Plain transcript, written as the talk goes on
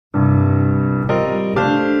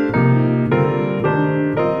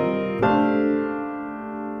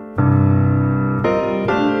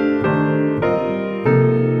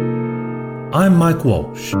Mike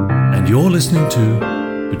Walsh, and you're listening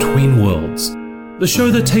to Between Worlds, the show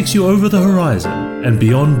that takes you over the horizon and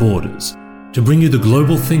beyond borders to bring you the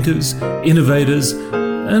global thinkers, innovators,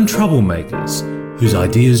 and troublemakers whose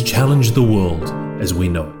ideas challenge the world as we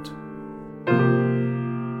know it.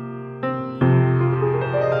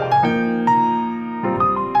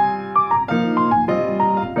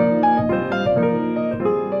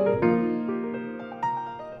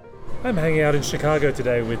 I'm hanging out in Chicago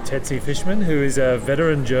today with Tetsi Fishman, who is a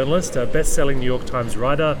veteran journalist, a best-selling New York Times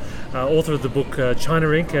writer, author of the book China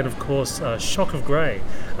Inc. and, of course, Shock of Grey.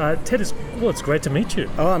 Ted, it's great to meet you.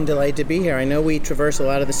 Oh, I'm delighted to be here. I know we traverse a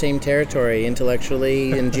lot of the same territory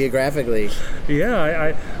intellectually and geographically.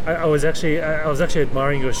 Yeah, I was actually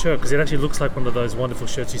admiring your shirt because it actually looks like one of those wonderful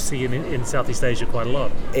shirts you see in Southeast Asia quite a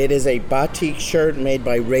lot. It is a batik shirt made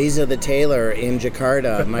by Reza the tailor in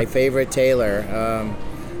Jakarta, my favorite tailor.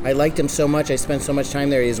 I liked him so much, I spent so much time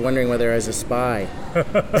there, he was wondering whether I was a spy.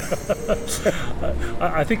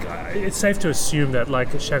 I think it's safe to assume that,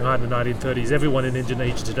 like Shanghai in the 1930s, everyone in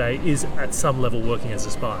Indonesia today is at some level working as a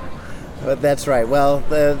spy. That's right. Well,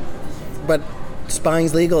 but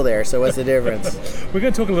spying's legal there, so what's the difference? We're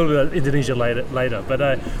going to talk a little bit about Indonesia later, but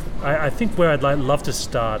I think where I'd love to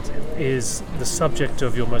start is the subject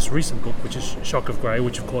of your most recent book, which is Shock of Grey,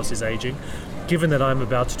 which of course is aging. Given that I'm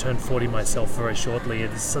about to turn 40 myself very shortly,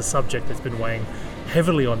 it's a subject that's been weighing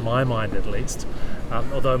heavily on my mind at least,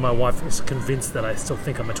 although my wife is convinced that I still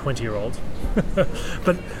think I'm a 20-year-old.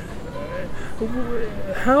 But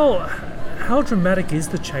how dramatic is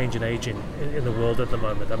the change in aging in the world at the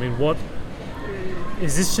moment? I mean, what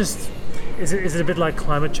is this just... Is it a bit like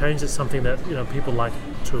climate change? It's something that people like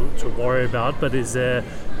to worry about, but is there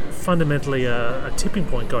fundamentally a tipping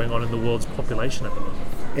point going on in the world's population at the moment?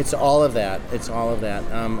 It's all of that.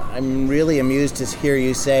 I'm really amused to hear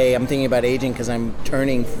you say I'm thinking about aging because I'm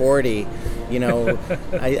turning 40.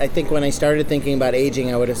 I think when I started thinking about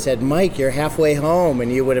aging, I would have said, Mike, you're halfway home,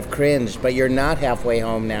 and you would have cringed. But you're not halfway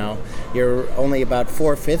home now. You're only about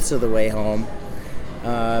 4/5 of the way home.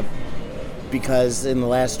 Because in the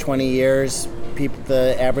last 20 years,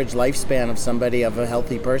 the average lifespan of somebody, of a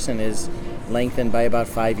healthy person, is lengthened by about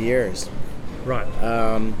 5 years. Right.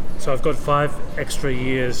 So I've got 5 extra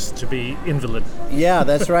years to be invalid. Yeah,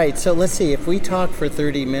 that's right. So let's see. If we talk for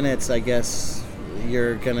 30 minutes, I guess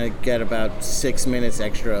you're going to get about 6 minutes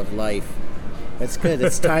extra of life. That's good.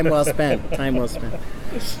 It's time well spent. Time well spent.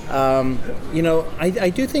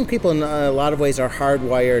 I do think people in a lot of ways are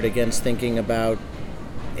hardwired against thinking about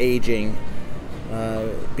aging.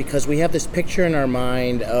 Because we have this picture in our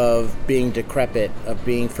mind of being decrepit, of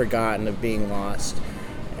being forgotten, of being lost.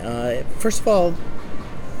 First of all,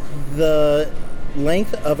 the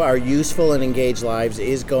length of our useful and engaged lives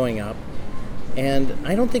is going up. And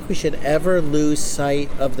I don't think we should ever lose sight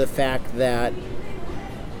of the fact that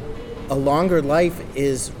a longer life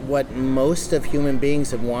is what most of human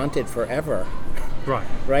beings have wanted forever.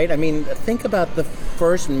 Right? I mean, think about the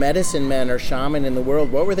first medicine men or shaman in the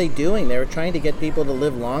world. What were they doing? They were trying to get people to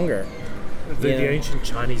live longer. The ancient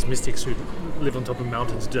Chinese mystics who live on top of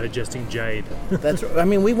mountains digesting jade.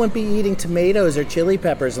 We wouldn't be eating tomatoes or chili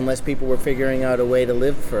peppers unless people were figuring out a way to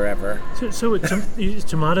live forever. So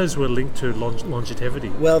tomatoes were linked to longevity?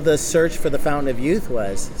 Well, the search for the fountain of youth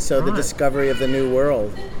was. So right. The discovery of the new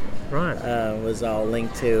world was all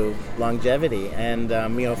linked to longevity. And,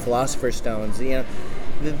 philosopher's stones.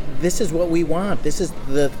 This is what we want. This is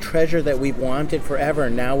the treasure that we've wanted forever.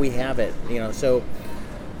 Now we have it.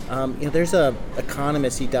 There's an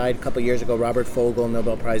economist, he died a couple years ago, Robert Fogel,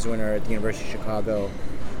 Nobel Prize winner at the University of Chicago.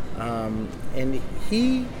 And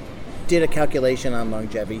he did a calculation on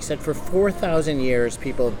longevity. He said for 4,000 years,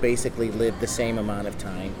 people have basically lived the same amount of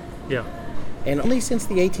time. Yeah. And only since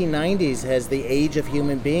the 1890s has the age of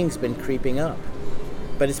human beings been creeping up.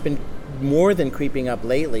 But it's been more than creeping up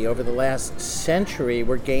lately. Over the last century,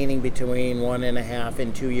 we're gaining between 1.5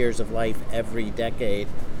 and 2 years of life every decade.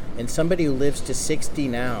 And somebody who lives to 60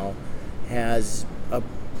 now has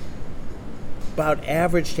about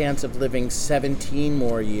average chance of living 17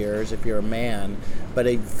 more years if you're a man, but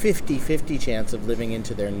a 50-50 chance of living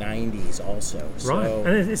into their 90s also. Right,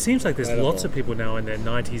 and it seems like there's lots of people now in their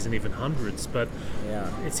 90s and even hundreds, but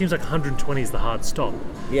it seems like 120 is the hard stop.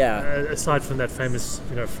 Yeah. Aside from that famous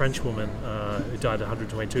French woman who died at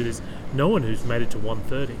 122, there's no one who's made it to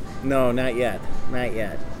 130. No, not yet.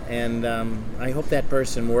 And I hope that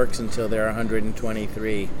person works until they're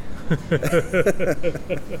 123.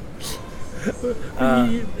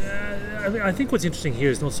 I think what's interesting here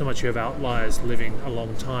is not so much you have outliers living a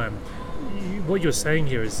long time. What you're saying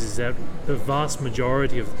here is that the vast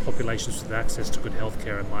majority of populations with access to good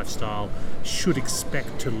healthcare and lifestyle should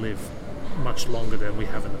expect to live much longer than we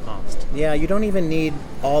have in the past. Yeah, you don't even need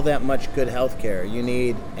all that much good health care. You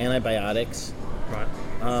need antibiotics,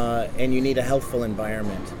 Right. and you need a healthful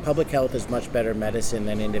environment. Public health is much better medicine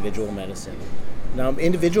than individual medicine. Now,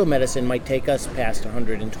 individual medicine might take us past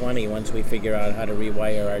 120 once we figure out how to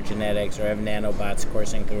rewire our genetics or have nanobots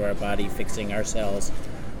coursing through our body, fixing our cells.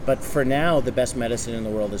 But for now, the best medicine in the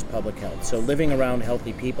world is public health. So living around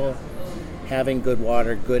healthy people, having good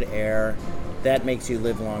water, good air, that makes you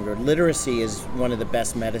live longer. Literacy is one of the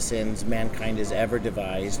best medicines mankind has ever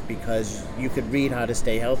devised because you could read how to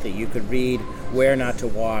stay healthy. You could read where not to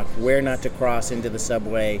walk, where not to cross into the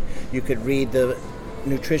subway. You could read the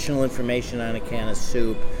nutritional information on a can of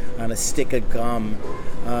soup, on a stick of gum.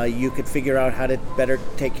 You could figure out how to better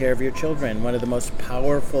take care of your children. One of the most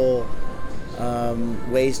powerful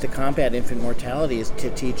ways to combat infant mortality is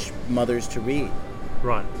to teach mothers to read.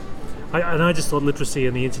 Right. I just thought literacy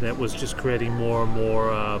and the internet was just creating more and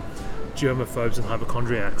more germophobes and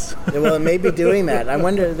hypochondriacs. Well, it may be doing that. I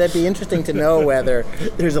wonder, that'd be interesting to know whether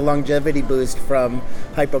there's a longevity boost from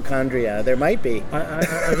hypochondria. There might be.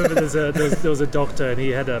 I remember there was a doctor and he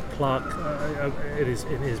had a plaque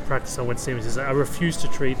in his practice. I went to see him. He says, "I refuse to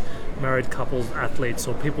treat married couples, athletes,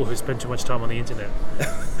 or people who spend too much time on the internet."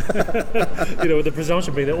 With the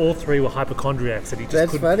presumption being that all three were hypochondriacs, and he just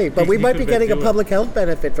That's funny, but we might be getting a public health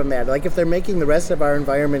benefit from that. Like if they're making the rest of our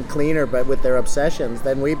environment cleaner, but with their obsessions,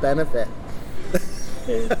 then we benefit.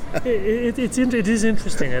 It is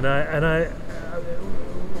interesting, and I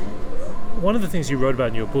one of the things you wrote about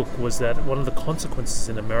in your book was that one of the consequences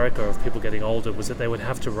in America of people getting older was that they would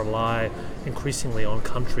have to rely increasingly on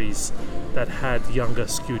countries that had younger,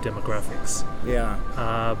 skewed demographics.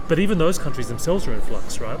 Yeah. But even those countries themselves are in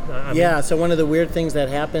flux, right? So one of the weird things that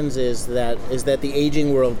happens is that the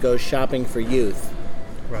aging world goes shopping for youth.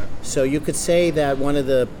 Right. So you could say that one of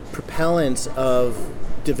the propellants of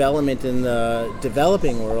development in the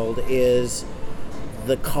developing world is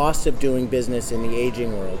the cost of doing business in the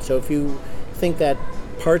aging world. So if you think that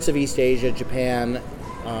parts of East Asia, Japan,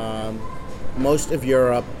 most of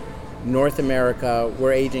Europe, North America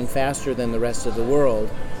were aging faster than the rest of the world,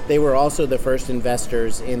 they were also the first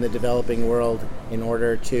investors in the developing world in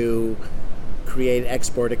order to create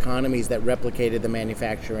export economies that replicated the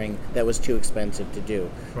manufacturing that was too expensive to do.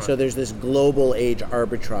 Right. So there's this global age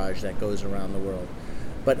arbitrage that goes around the world.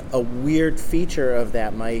 But a weird feature of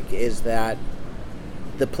that, Mike, is that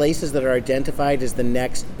the places that are identified as the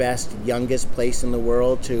next best, youngest place in the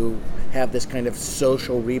world to have this kind of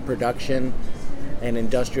social reproduction and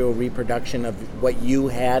industrial reproduction of what you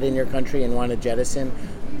had in your country and want to jettison,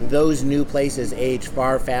 those new places age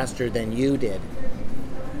far faster than you did.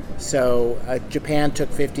 So Japan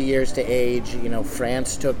took 50 years to age.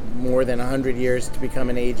 France took more than 100 years to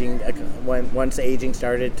become an aging. Once aging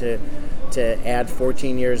started to add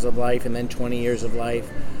 14 years of life and then 20 years of life.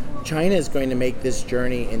 China is going to make this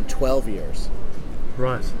journey in 12 years.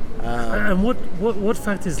 Right. And what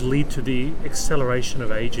factors lead to the acceleration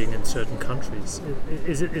of aging in certain countries?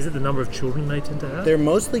 Is it the number of children they tend to have? They're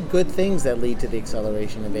mostly good things that lead to the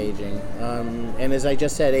acceleration of aging. And as I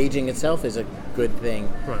just said, aging itself is a good thing.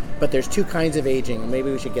 Right. But there's two kinds of aging.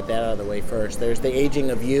 Maybe we should get that out of the way first. There's the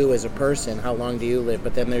aging of you as a person, how long do you live?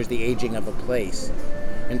 But then there's the aging of a place.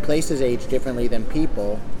 And places age differently than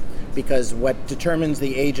people, because what determines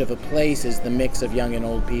the age of a place is the mix of young and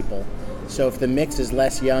old people. So if the mix is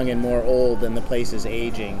less young and more old, then the place is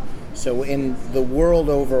aging. So in the world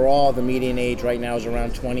overall, the median age right now is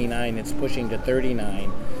around 29. It's pushing to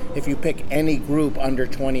 39. If you pick any group under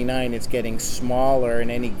 29, it's getting smaller, and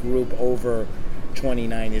any group over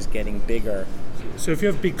 29 is getting bigger. So if you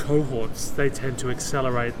have big cohorts, they tend to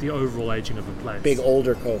accelerate the overall aging of a place. Big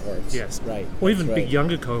older cohorts. Yes. Right. Or even That's big right.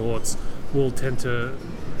 younger cohorts will tend to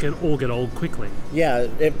get old quickly. Yeah,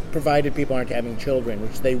 provided people aren't having children,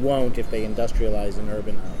 which they won't if they industrialize and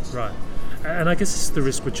urbanize. Right. And I guess this is the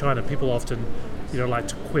risk with China. People often, like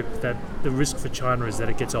to quip that the risk for China is that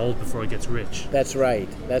it gets old before it gets rich. That's right.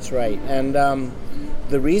 And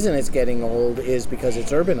the reason it's getting old is because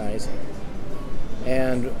it's urbanizing.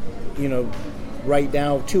 And, right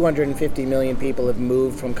now, 250 million people have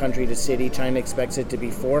moved from country to city. China expects it to be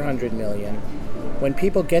 400 million. When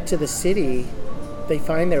people get to the city, they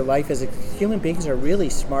find their life as human beings are really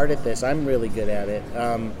smart at this. I'm really good at it.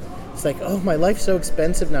 It's like, oh, my life's so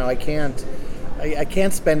expensive now. I can't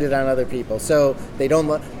spend it on other people. So they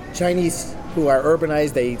don't. Chinese who are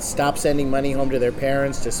urbanized, they stop sending money home to their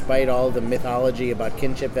parents, despite all the mythology about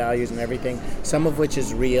kinship values and everything. Some of which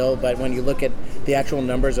is real, but when you look at the actual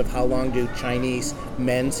numbers of how long do Chinese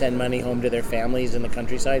men send money home to their families in the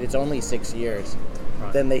countryside, it's only 6 years.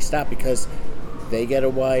 Right. Then they stop because they get a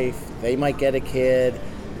wife, they might get a kid,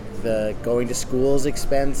 The going to school is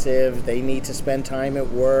expensive. They need to spend time at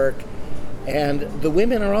work. And the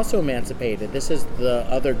women are also emancipated. This is the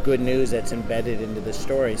other good news that's embedded into the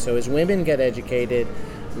story. So as women get educated,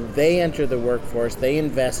 they enter the workforce, they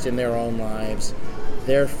invest in their own lives,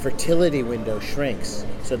 their fertility window shrinks.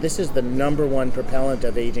 So this is the number one propellant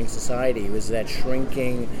of aging society, was that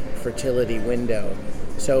shrinking fertility window.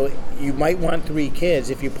 So you might want 3 kids.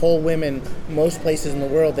 If you poll women, most places in the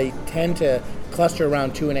world, they tend to cluster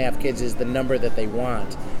around 2.5 kids is the number that they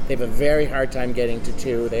want. They have a very hard time getting to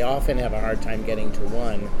 2. They often have a hard time getting to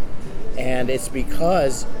 1. And it's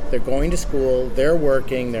because they're going to school, they're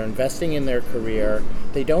working, they're investing in their career.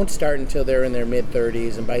 They don't start until they're in their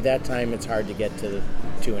mid-30s, and by that time it's hard to get to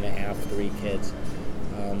 2.5, 3 kids.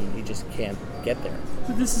 You just can't get there.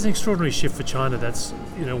 But this is an extraordinary shift for China that's,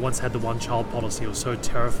 once had the one-child policy, was so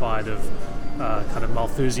terrified of kind of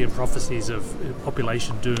Malthusian prophecies of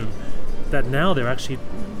population doom, that now they're actually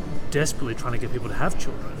desperately trying to get people to have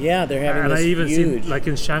children. Yeah, they're having and this I even huge... see, like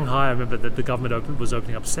in Shanghai, I remember that the government was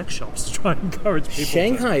opening up sex shops to try and encourage people.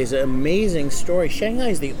 Shanghai is an amazing story. Shanghai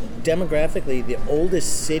is demographically the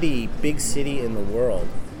oldest big city in the world.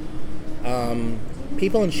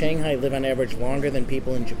 People in Shanghai live on average longer than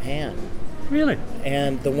people in Japan. Really?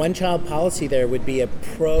 And the one-child policy there would be a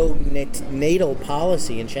pro-natal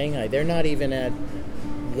policy in Shanghai. They're not even at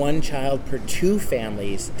 1 child per 2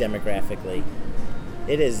 families demographically.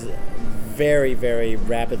 It is very, very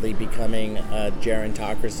rapidly becoming a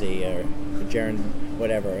gerontocracy, or a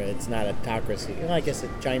whatever. It's not a tocracy. Well, I guess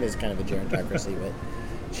China is kind of a gerontocracy, but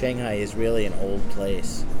Shanghai is really an old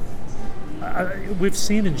place. We've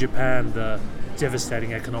seen in Japan the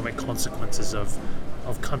devastating economic consequences of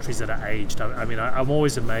countries that are aged. I'm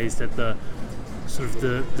always amazed at the sort of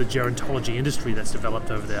the gerontology industry that's developed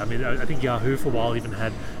over there. I think Yahoo for a while even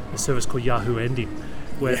had a service called Yahoo Ending,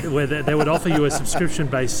 where they would offer you a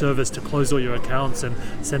subscription-based service to close all your accounts and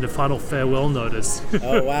send a final farewell notice.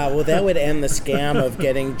 Oh, wow. Well, that would end the scam of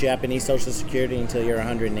getting Japanese Social Security until you're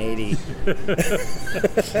 180.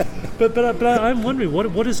 But I'm wondering,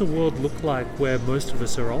 what does the world look like where most of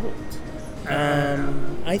us are old?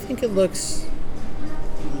 I think it looks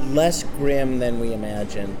less grim than we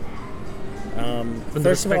imagine. From the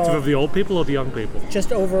perspective of the old people or the young people?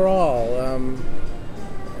 Just overall.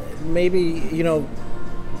 Maybe,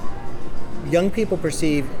 young people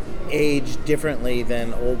perceive age differently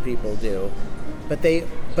than old people do. But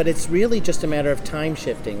it's really just a matter of time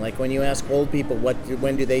shifting. Like when you ask old people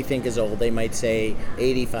when do they think is old, they might say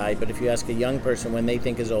 85. But if you ask a young person when they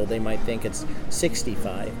think is old, they might think it's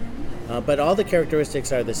 65. But all the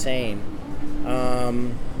characteristics are the same.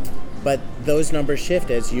 But those numbers shift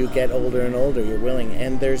as you get older and older. You're willing,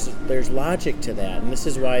 and there's logic to that. And this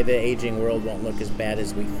is why the aging world won't look as bad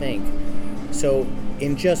as we think. So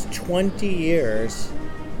in just 20 years,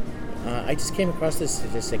 I just came across this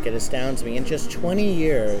statistic. It astounds me. In just 20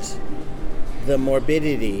 years, the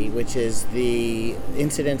morbidity, which is the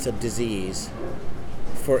incidence of disease,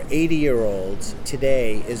 for 80-year-olds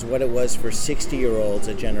today is what it was for 60-year-olds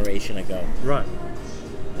a generation ago. Right.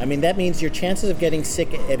 That means your chances of getting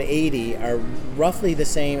sick at 80 are roughly the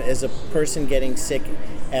same as a person getting sick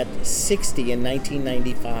at 60 in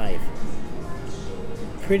 1995.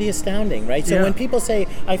 Pretty astounding, right? So when people say,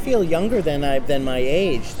 I feel younger than my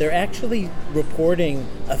age, they're actually reporting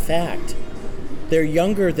a fact. They're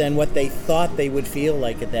younger than what they thought they would feel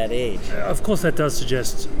like at that age. Of course, that does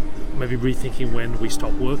suggest maybe rethinking when we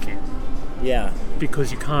stop working. Yeah.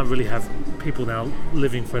 Because you can't really have people now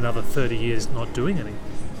living for another 30 years not doing anything.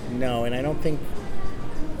 No, and I don't think...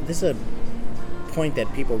 This is a point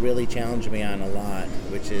that people really challenge me on a lot,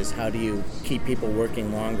 which is how do you keep people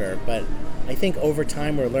working longer? But I think over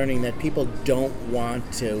time we're learning that people don't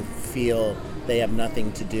want to feel they have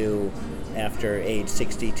nothing to do after age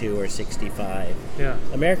 62 or 65. Yeah.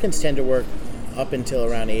 Americans tend to work up until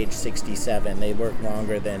around age 67. They work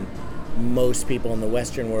longer than most people in the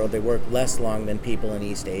Western world. They work less long than people in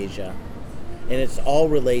East Asia. And it all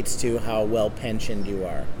relates to how well pensioned you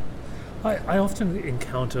are. I often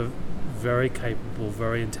encounter very capable,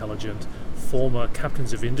 very intelligent former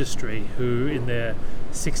captains of industry who in their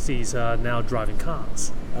 60s are now driving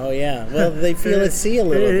cars. Oh yeah, well they feel at sea a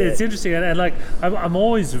little bit. It's interesting, and like I'm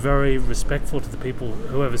always very respectful to the people,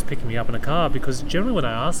 whoever's picking me up in a car, because generally when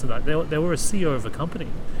I ask them that, they were a CEO of a company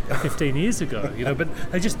 15 years ago, but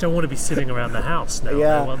they just don't want to be sitting around the house now.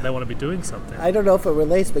 Yeah. They want to be doing something. I don't know if it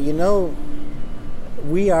relates, but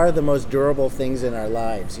we are the most durable things in our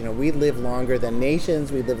lives. We live longer than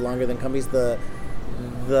nations. We live longer than companies. The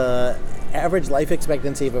average life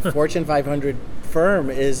expectancy of a Fortune 500 firm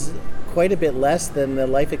is quite a bit less than the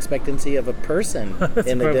life expectancy of a person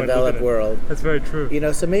in the developed world. That's very true. You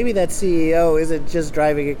know, so maybe that CEO isn't just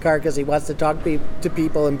driving a car because he wants to talk to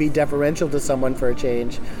people and be deferential to someone for a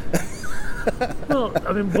change. Well,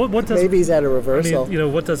 I mean, what does... Maybe he's at a reversal. I mean, you know,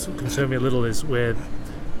 what does concern me a little is where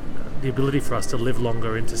the ability for us to live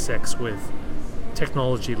longer intersects with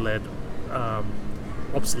technology-led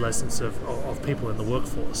obsolescence of people in the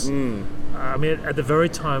workforce. I mean, at the very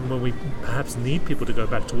time when we perhaps need people to go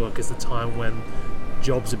back to work is the time when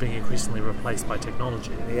jobs are being increasingly replaced by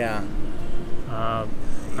technology. Yeah. I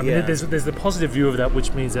mean, there's the positive view of that,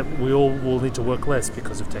 which means that we all will need to work less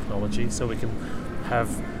because of technology, so we can have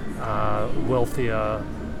wealthier,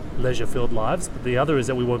 leisure-filled lives. But the other is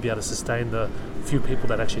that we won't be able to sustain the few people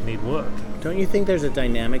that actually need work. Don't you think there's a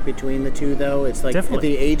dynamic between the two, though? It's like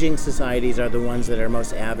Definitely. The aging societies are the ones that are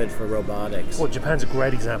most avid for robotics. Well, Japan's a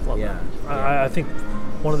great example of that. I think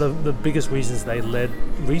one of the biggest reasons they led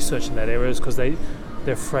research in that area is because they're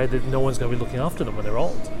afraid that no one's going to be looking after them when they're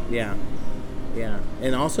old. Yeah.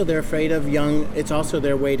 And also they're afraid of it's also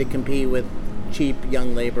their way to compete with cheap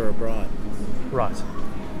young labor abroad. Right.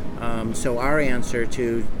 So our answer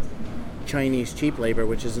to Chinese cheap labor,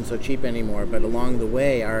 which isn't so cheap anymore, but along the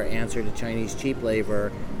way, our answer to Chinese cheap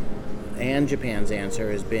labor and Japan's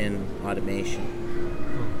answer has been automation.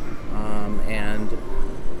 And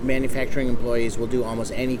manufacturing employees will do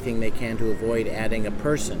almost anything they can to avoid adding a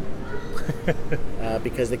person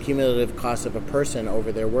because the cumulative cost of a person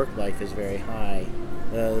over their work life is very high.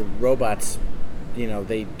 Robots,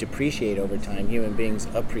 they depreciate over time. Human beings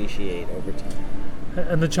appreciate over time.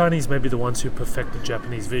 And the Chinese may be the ones who perfect the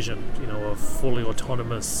Japanese vision, of fully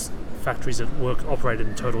autonomous factories that operate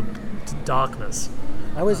in total darkness.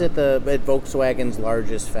 I was at Volkswagen's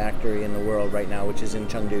largest factory in the world right now, which is in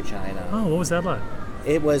Chengdu, China. Oh, what was that like?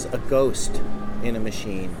 It was a ghost in a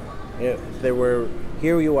machine. Here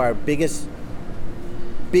you are, biggest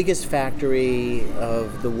factory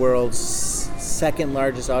of the world's second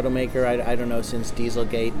largest automaker. I don't know since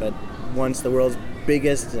Dieselgate, but once the world's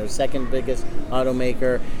biggest or second biggest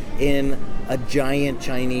automaker in a giant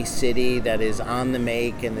Chinese city that is on the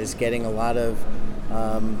make and is getting a lot of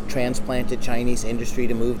transplanted Chinese industry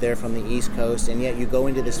to move there from the East Coast, and yet you go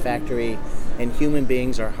into this factory and human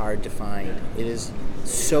beings are hard to find. It is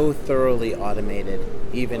so thoroughly automated,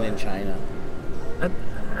 even in China.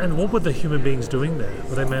 And what were the human beings doing there?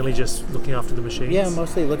 Were they mainly just looking after the machines? Yeah,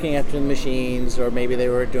 mostly looking after the machines, or maybe they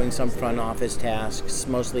were doing some front office tasks,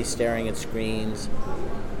 mostly staring at screens.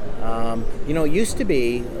 It used to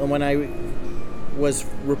be, when I was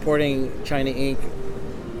reporting China Inc.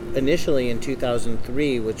 initially in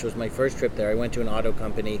 2003, which was my first trip there, I went to an auto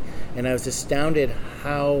company, and I was astounded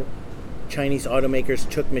how Chinese automakers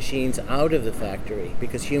took machines out of the factory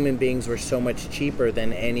because human beings were so much cheaper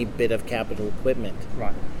than any bit of capital equipment.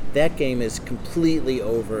 Right. That game is completely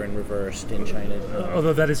over and reversed in China.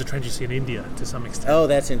 Although that is a trend you see in India to some extent. Oh,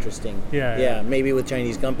 that's interesting. Yeah. Maybe with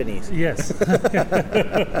Chinese companies. Yes.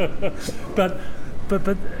 But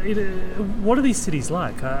what are these cities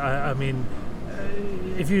like? I mean,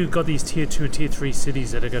 if you've got these tier 2, tier 3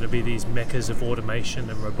 cities that are going to be these meccas of automation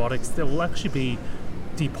and robotics, they will actually be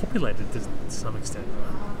depopulated to some extent.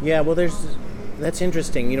 Yeah, well, that's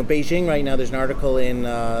interesting. Beijing right now, there's an article in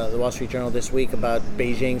the Wall Street Journal this week about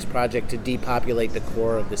Beijing's project to depopulate the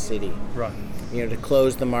core of the city. Right. To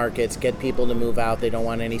close the markets, get people to move out. They don't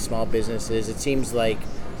want any small businesses. It seems like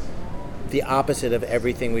the opposite of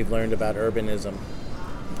everything we've learned about urbanism.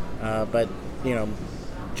 But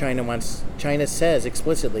China says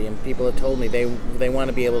explicitly, and people have told me they want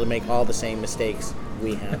to be able to make all the same mistakes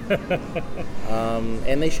we have.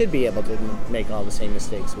 And they should be able to make all the same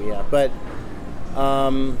mistakes we have. But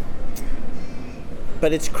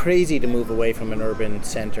it's crazy to move away from an urban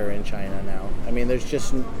center in China now. I mean, there's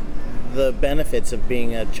just the benefits of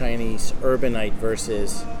being a Chinese urbanite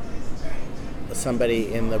versus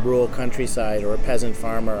somebody in the rural countryside or a peasant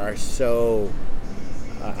farmer are so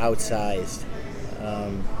outsized.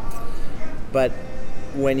 But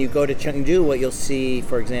when you go to Chengdu, what you'll see,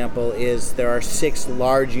 for example, is there are 6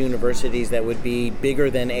 large universities that would be bigger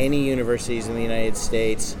than any universities in the United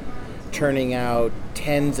States, turning out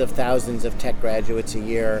tens of thousands of tech graduates a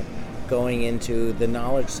year going into the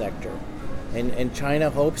knowledge sector. And China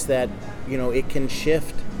hopes that, it can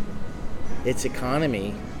shift its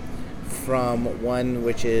economy from one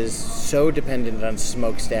which is so dependent on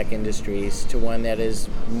smokestack industries to one that is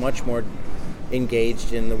much more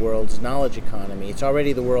engaged in the world's knowledge economy. It's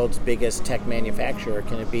already the world's biggest tech manufacturer.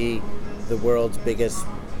 Can it be the world's biggest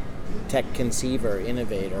tech conceiver,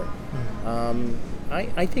 innovator?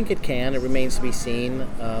 I think it can. It remains to be seen.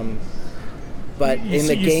 But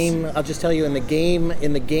I'll just tell you, in the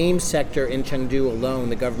game sector in Chengdu alone,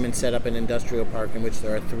 the government set up an industrial park in which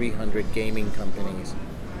there are 300 gaming companies,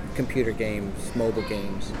 computer games, mobile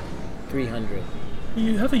games, 300.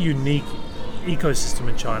 You have a unique ecosystem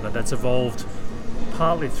in China that's evolved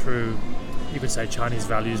partly through, you could say, Chinese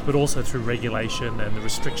values, but also through regulation and the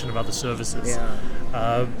restriction of other services.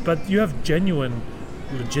 Yeah. But you have genuine,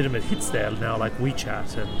 legitimate hits there now, like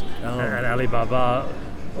WeChat and Alibaba,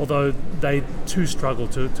 although they too struggle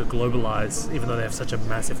to globalize, even though they have such a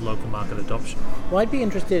massive local market adoption. Well, I'd be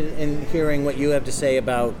interested in hearing what you have to say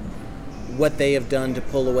about what they have done to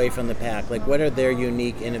pull away from the pack. Like, what are their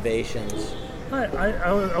unique innovations?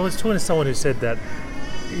 I was talking to someone who said that,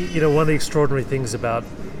 one of the extraordinary things about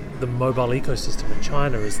the mobile ecosystem in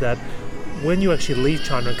China is that when you actually leave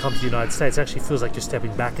China and come to the United States, it actually feels like you're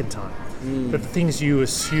stepping back in time. But the things you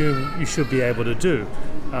assume you should be able to do,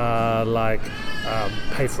 like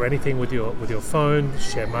pay for anything with your phone,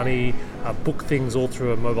 share money, book things all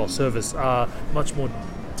through a mobile service, are much more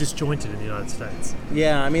disjointed in the United States.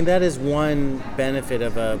 Yeah, I mean, that is one benefit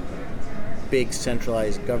of a big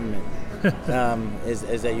centralized government,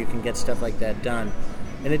 is that you can get stuff like that done.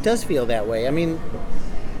 And it does feel that way. I mean,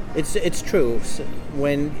 it's true.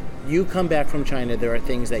 When you come back from China, there are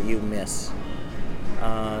things that you miss,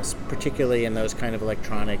 particularly in those kind of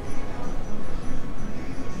electronic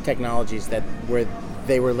technologies where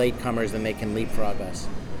they were latecomers and they can leapfrog us.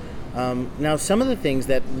 Now, some of the things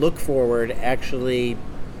that look forward actually,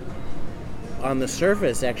 on the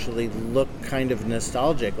surface, actually look kind of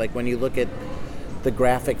nostalgic. Like when you look at the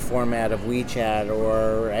graphic format of WeChat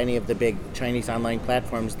or any of the big Chinese online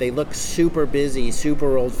platforms, they look super busy,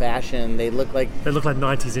 super old-fashioned. They look like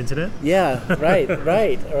 90s internet. Yeah, right.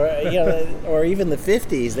 Or even the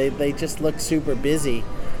 50s. They just look super busy.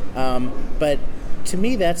 But to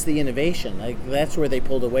me, that's the innovation. Like, that's where they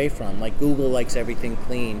pulled away from. Like, Google likes everything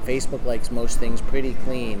clean. Facebook likes most things pretty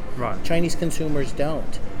clean. Right. Chinese consumers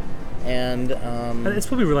don't. And it's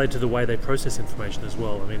probably related to the way they process information as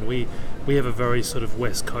well. I mean, we have a very sort of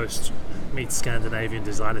West Coast meets Scandinavian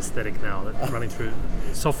design aesthetic now that's running through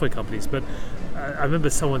software companies. But I remember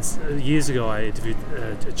years ago I interviewed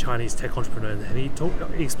a Chinese tech entrepreneur, and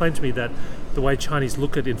he explained to me that the way Chinese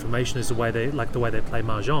look at information is the way they play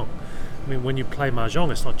mahjong. I mean, when you play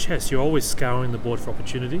mahjong, it's not chess. You're always scouring the board for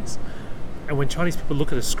opportunities. And when Chinese people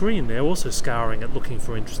look at a screen, they're also scouring at looking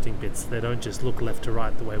for interesting bits. They don't just look left to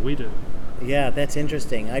right the way we do. Yeah, that's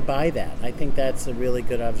interesting. I buy that. I think that's a really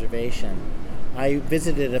good observation. I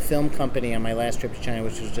visited a film company on my last trip to China,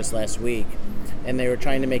 which was just last week, and they were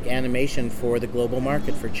trying to make animation for the global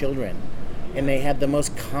market for children. And they had the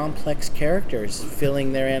most complex characters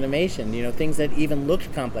filling their animation, things that even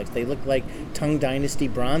looked complex. They looked like Tang Dynasty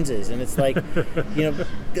bronzes. And it's like,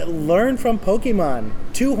 learn from Pokemon.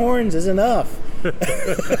 2 horns is enough.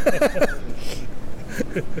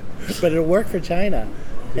 But it worked for China.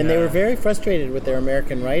 And they were very frustrated with their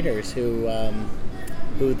American writers who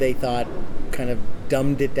they thought kind of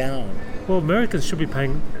dumbed it down. Well, Americans should be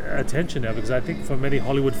paying attention now, because I think for many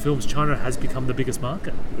Hollywood films, China has become the biggest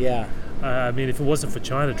market. Yeah. I mean, if it wasn't for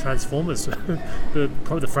China, Transformers,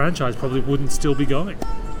 the franchise probably wouldn't still be going.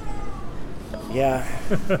 Yeah.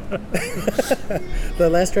 The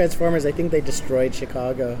last Transformers, I think they destroyed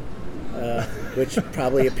Chicago, which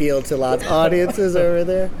probably appealed to lots of audiences over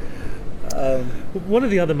there. One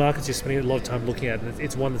of the other markets you're spending a lot of time looking at, and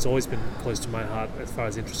it's one that's always been close to my heart as far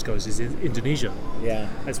as interest goes, is Indonesia. Yeah.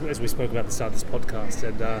 As we spoke about at the start of this podcast.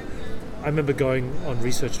 And I remember going on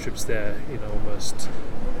research trips there, almost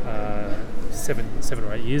 7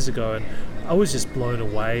 or 8 years ago, and I was just blown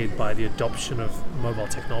away by the adoption of mobile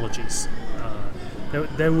technologies.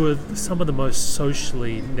 They were some of the most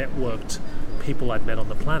socially networked people I'd met on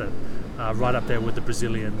the planet, right up there with the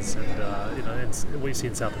Brazilians and what you see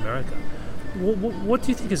in South America. What do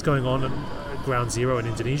you think is going on at Ground Zero in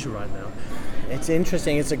Indonesia right now? It's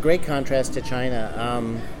interesting. It's a great contrast to China.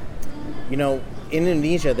 In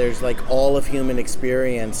Indonesia, there's like all of human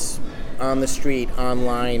experience on the street,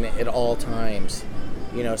 online, at all times.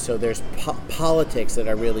 So there's politics that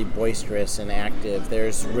are really boisterous and active.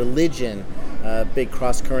 There's religion, big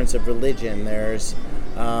cross currents of religion. There's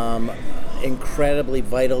incredibly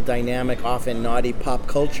vital, dynamic, often naughty pop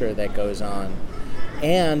culture that goes on.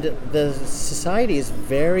 And the society is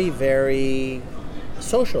very, very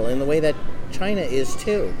social in the way that China is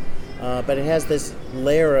too. But it has this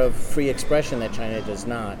layer of free expression that China does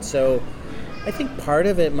not. So I think part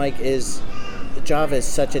of it, Mike, is Java is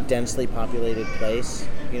such a densely populated place.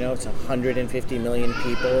 It's 150 million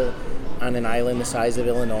people on an island the size of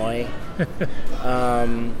Illinois.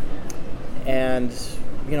 And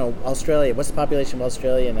Australia, what's the population of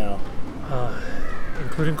Australia now?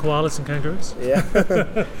 Including koalas and kangaroos? Yeah.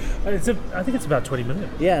 I think it's about 20 million.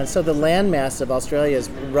 Yeah, so the landmass of Australia is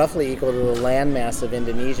roughly equal to the landmass of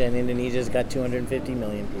Indonesia, and Indonesia's got 250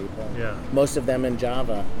 million people. Yeah. Most of them in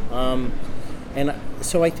Java. And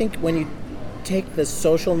so I think when you take the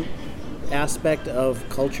social aspect of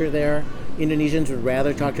culture there, Indonesians would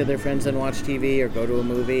rather talk to their friends than watch TV or go to a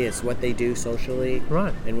movie. It's what they do socially,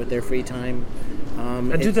 Right. and with their free time.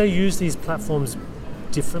 And do they use these platforms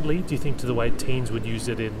differently, do you think, to the way teens would use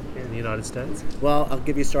it in the United States? Well, I'll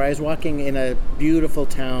give you a story. I was walking in a beautiful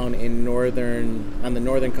town on the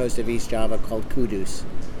northern coast of East Java called Kudus.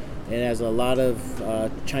 It has a lot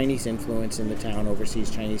of Chinese influence in the town. Overseas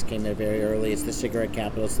Chinese came there very early. It's the cigarette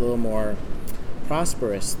capital. It's a little more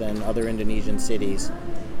prosperous than other Indonesian cities.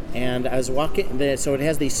 And I was walking there, so it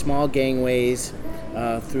has these small gangways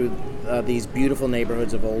through these beautiful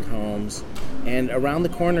neighborhoods of old homes. And around the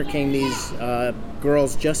corner came these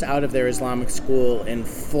girls just out of their Islamic school in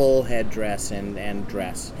full headdress and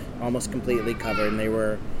dress, almost completely covered. And they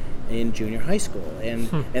were in junior high school.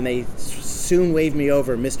 And they soon waved me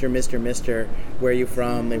over, Mr., where are you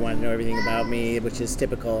from? They wanted to know everything about me, which is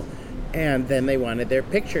typical. And then they wanted their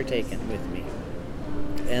picture taken with me.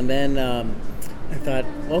 And then I thought,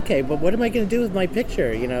 okay, but what am I going to do with my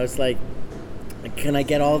picture? You know, it's like, can I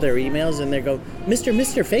get all their emails? And they go, Mr.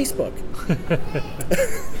 Facebook.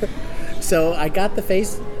 So I got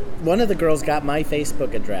one of the girls got my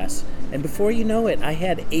Facebook address. And before you know it, I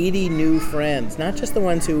had 80 new friends, not just the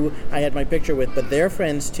ones who I had my picture with, but their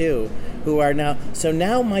friends too, who are now, so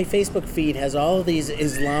now my Facebook feed has all of these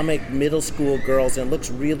Islamic middle school girls, and it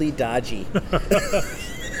looks really dodgy.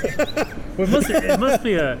 Well, it must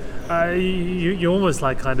be you're almost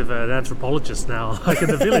like kind of an anthropologist now, like in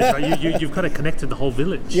the village, right? You've kind of connected the whole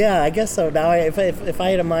village. Yeah, I guess so. Now, if I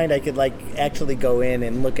had a mind, I could like actually go in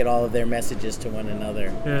and look at all of their messages to one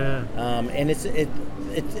another. Yeah. And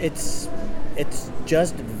it's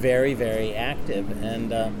just very, very active,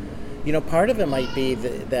 and part of it might be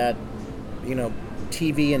that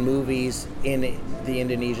TV and movies in the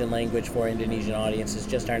Indonesian language for Indonesian audiences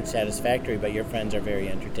just aren't satisfactory, but your friends are very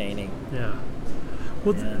entertaining. Yeah.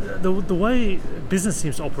 Well, the way business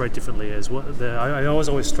seems to operate differently is I was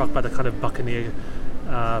always struck by the kind of buccaneer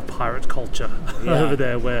pirate culture over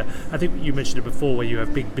there, where I think you mentioned it before, where you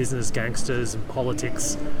have big business gangsters and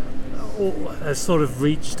politics has sort of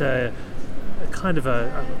reached a kind of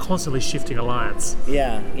a constantly shifting alliance.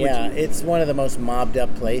 Yeah. It's one of the most mobbed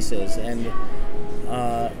up places, and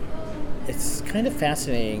it's kind of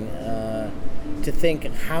fascinating to think,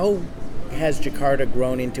 how has Jakarta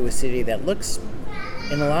grown into a city that looks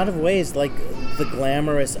in a lot of ways like the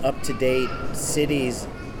glamorous, up-to-date cities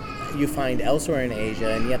you find elsewhere in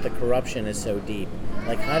Asia, and yet the corruption is so deep.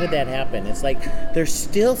 Like, how did that happen? It's like there's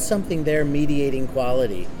still something there mediating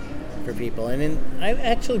quality for people. And I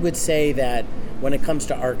actually would say that when it comes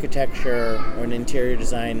to architecture or an interior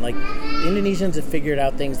design, like, Indonesians have figured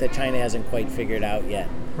out things that China hasn't quite figured out yet.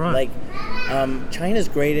 Right. Like, China's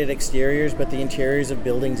great at exteriors, but the interiors of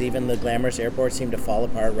buildings, even the glamorous airports, seem to fall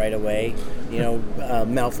apart right away.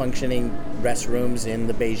 Malfunctioning restrooms in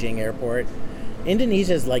the Beijing airport.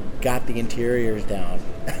 Indonesia's like got the interiors down.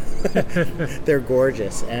 They're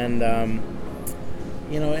gorgeous, and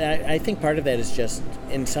I think part of that is just,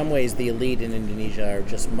 in some ways, the elite in Indonesia are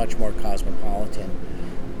just much more cosmopolitan.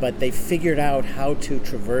 But they figured out how to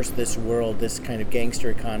traverse this world, this kind of gangster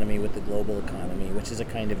economy, with the global economy, which is a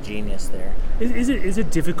kind of genius there. Is it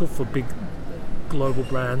difficult for big global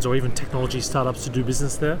brands or even technology startups to do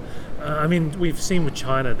business there? We've seen with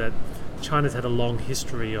China that China's had a long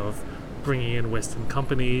history of bringing in Western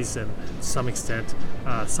companies, and to some extent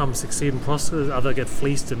some succeed and prosper, others get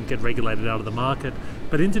fleeced and get regulated out of the market.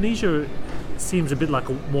 But Indonesia seems a bit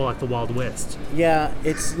more like the Wild West. Yeah,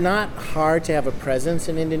 it's not hard to have a presence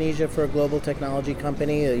in Indonesia for a global technology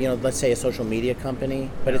company, let's say a social media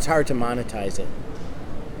company, but it's hard to monetize it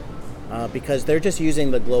because they're just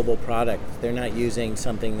using the global product. They're not using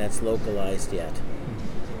something that's localized yet.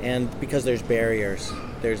 And because there's barriers,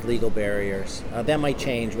 there's legal barriers. That might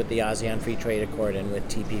change with the ASEAN Free Trade Accord and with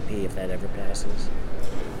TPP if that ever passes.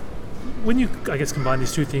 When you, I guess, combine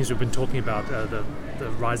these two things we've been talking about, the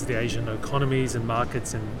rise of the Asian economies and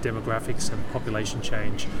markets and demographics and population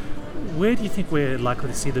change, where do you think we're likely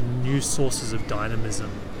to see the new sources of dynamism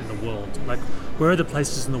in the world? Like, where are the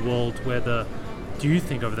places in the world where do you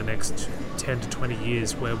think over the next 10 to 20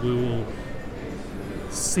 years where we will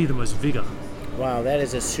see the most vigor? Wow, that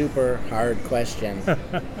is a super hard question.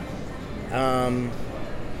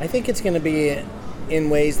 I think it's going to be in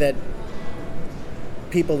ways that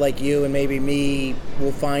people like you and maybe me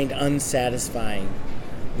will find unsatisfying,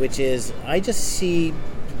 which is, I just see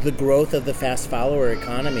the growth of the fast follower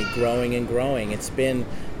economy, growing and growing. It's been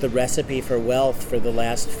the recipe for wealth for the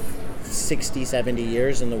last 60, 70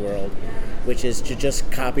 years in the world, which is to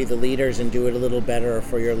just copy the leaders and do it a little better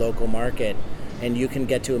for your local market, and you can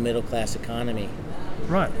get to a middle-class economy.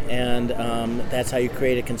 Right. And that's how you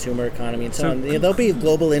create a consumer economy and so on. There'll be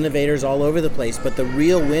global innovators all over the place, but the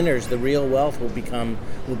real winners, the real wealth will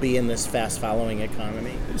be in this fast-following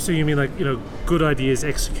economy. So you mean like, good ideas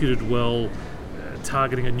executed well,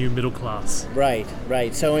 targeting a new middle class? Right.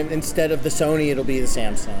 So instead of the Sony, it'll be the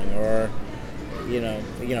Samsung, or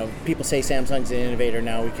people say Samsung's an innovator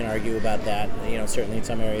now. We can argue about that, certainly in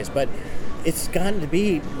some areas, but it's gotten to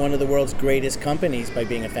be one of the world's greatest companies by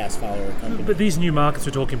being a fast follower company. But these new markets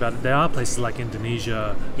we're talking about, there are places like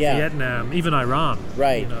Indonesia, Vietnam, even Iran.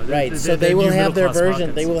 Right. So they will have their version.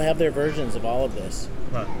 Markets. They will have their versions of all of this.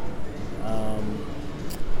 Right.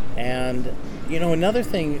 And another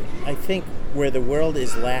thing I think where the world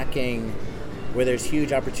is lacking, where there's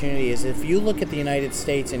huge opportunity, is if you look at the United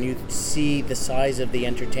States and you see the size of the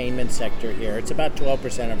entertainment sector here, it's about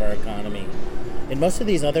 12% of our economy. In most of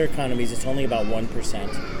these other economies, it's only about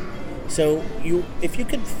 1%. So if you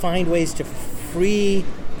could find ways to free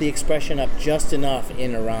the expression up just enough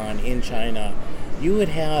in Iran, in China, you would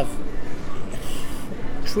have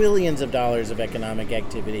trillions of dollars of economic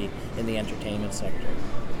activity in the entertainment sector.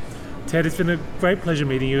 Ted, it's been a great pleasure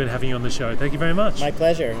meeting you and having you on the show. Thank you very much. My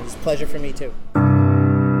pleasure. It's a pleasure for me too.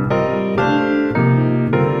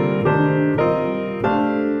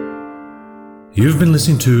 You've been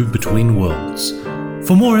listening to Between Worlds.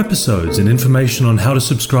 For more episodes and information on how to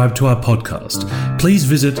subscribe to our podcast, please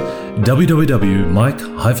visit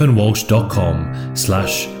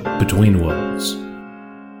www.mike-walsh.com/betweenworlds.